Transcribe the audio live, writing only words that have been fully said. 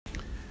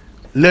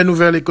Les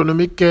nouvelles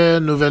économiques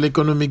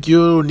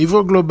yo, au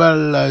niveau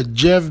global,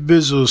 Jeff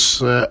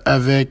Bezos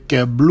avec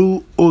Blue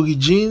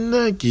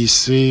Origin qui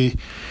c'est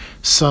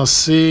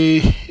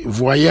censé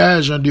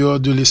voyage en dehors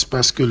de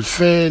l'espace que le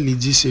fait, il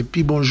dit c'est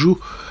puis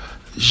bonjour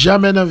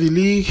jamais dans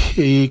ville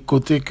et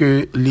côté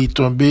que il est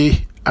tombé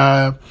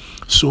à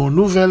son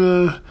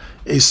nouvel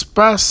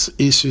espace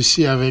et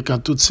ceci avec en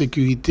toute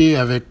sécurité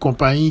avec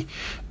compagnie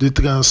de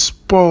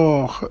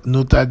transport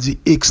dit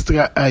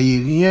extra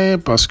aérien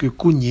parce que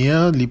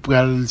Kounia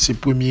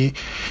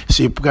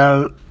c'est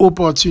pral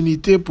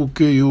opportunité pour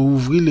que yo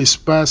ouvri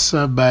l'espace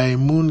by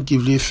moun qui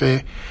voulait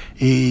faire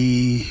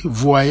et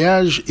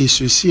voyage et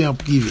ceci en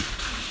privé.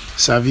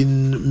 Ça vient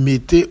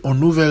mettre en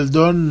nouvelle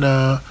donne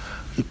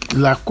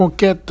la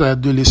conquête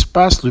de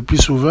l'espace le plus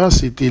souvent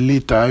c'était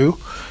l'État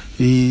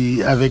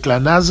et avec la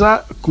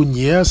NASA,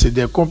 Kounia, c'est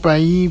des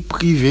compagnies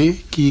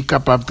privées qui sont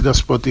capables de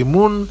transporter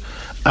monde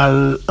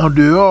en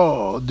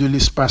dehors de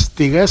l'espace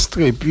terrestre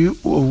et puis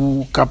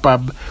ou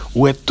capable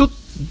tout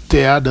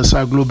terre dans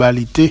sa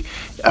globalité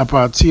à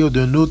partir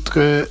de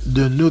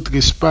notre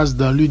espace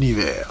dans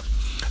l'univers.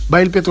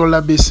 Le pétrole a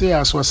baissé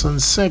à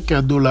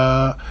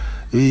 $65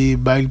 et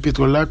le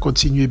pétrole a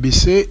continué à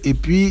baisser et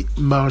puis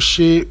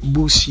marché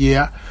boursier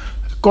a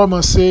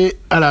commencé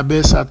à la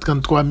baisse à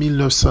 33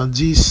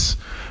 910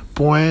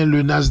 points,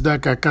 le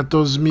Nasdaq à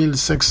 14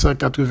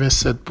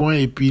 587 points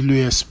et puis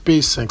le SP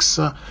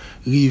 500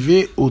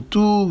 rivé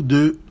autour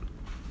de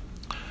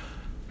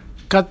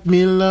 4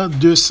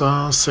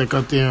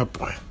 251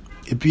 points.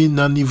 Et puis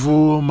dans le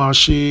niveau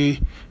marché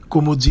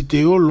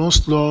commodité,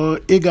 l'once l'or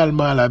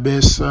également à la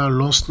baisse,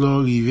 l'once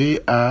l'or rivé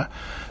à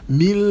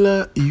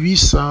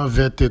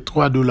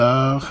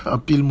 $1,823 en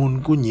pile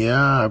moun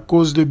kounia à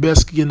cause de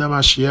baisse qui dans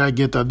marché à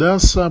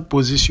tendance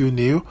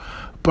positionné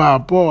par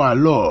rapport à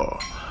l'or.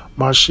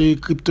 Marché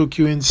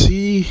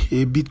cryptocurrency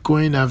et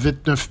Bitcoin à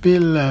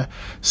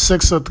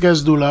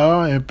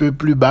 $29,513, un peu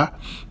plus bas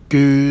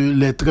que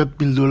les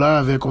 $30,000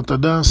 avec une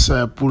tendance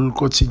pour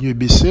continuer à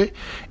baisser.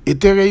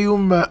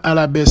 Ethereum à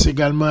la baisse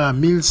également à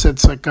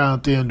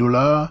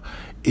 $1,741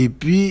 et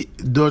puis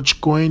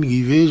Dogecoin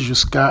rivé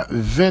jusqu'à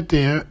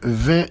 21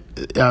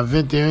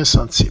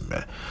 centimes.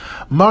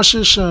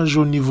 Marché change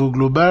au niveau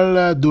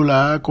global,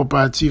 dollar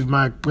comparativement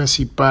avec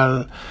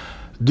principal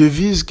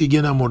devise qui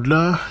gagne dans le monde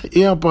là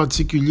et en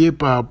particulier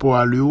par rapport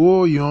à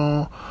l'euro,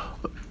 yon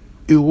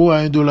euro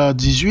à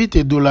 $1,18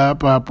 et dollar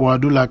par rapport à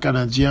dollar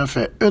canadien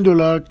fait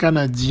 $1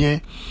 canadien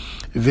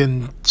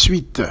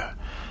 28.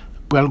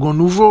 Pour le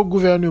nouveau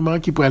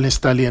gouvernement qui pourrait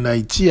l'installer en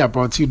Haïti à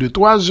partir de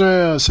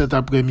 3h cet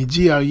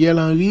après-midi, Ariel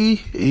Henry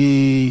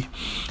et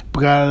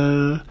pour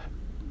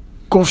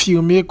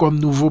confirmer comme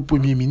nouveau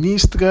premier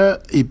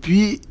ministre et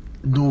puis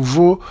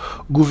nouveau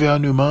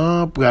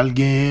gouvernement pour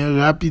gagner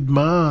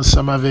rapidement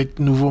ensemble avec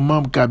nouveaux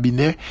membres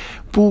cabinet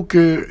pour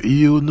que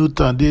yo nous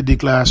tendez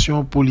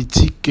déclaration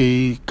politique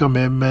et quand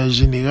même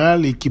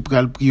générale et qui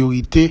prend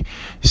priorité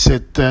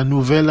cette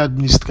nouvelle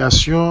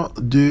administration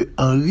de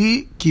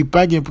Henry qui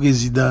pas un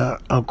président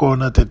encore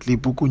dans tête li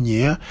pour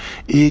kounya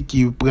et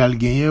qui pral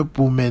gagner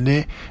pour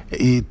mener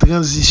et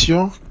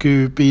transition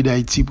que pays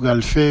d'Haïti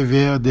pral faire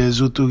vers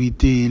des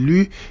autorités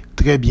élues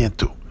très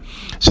bientôt.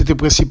 C'était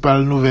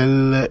principale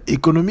nouvelle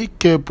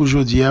économique pour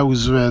aujourd'hui à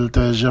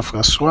Roosevelt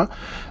Jean-François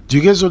du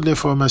réseau de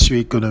l'information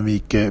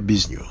économique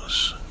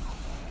BizNews.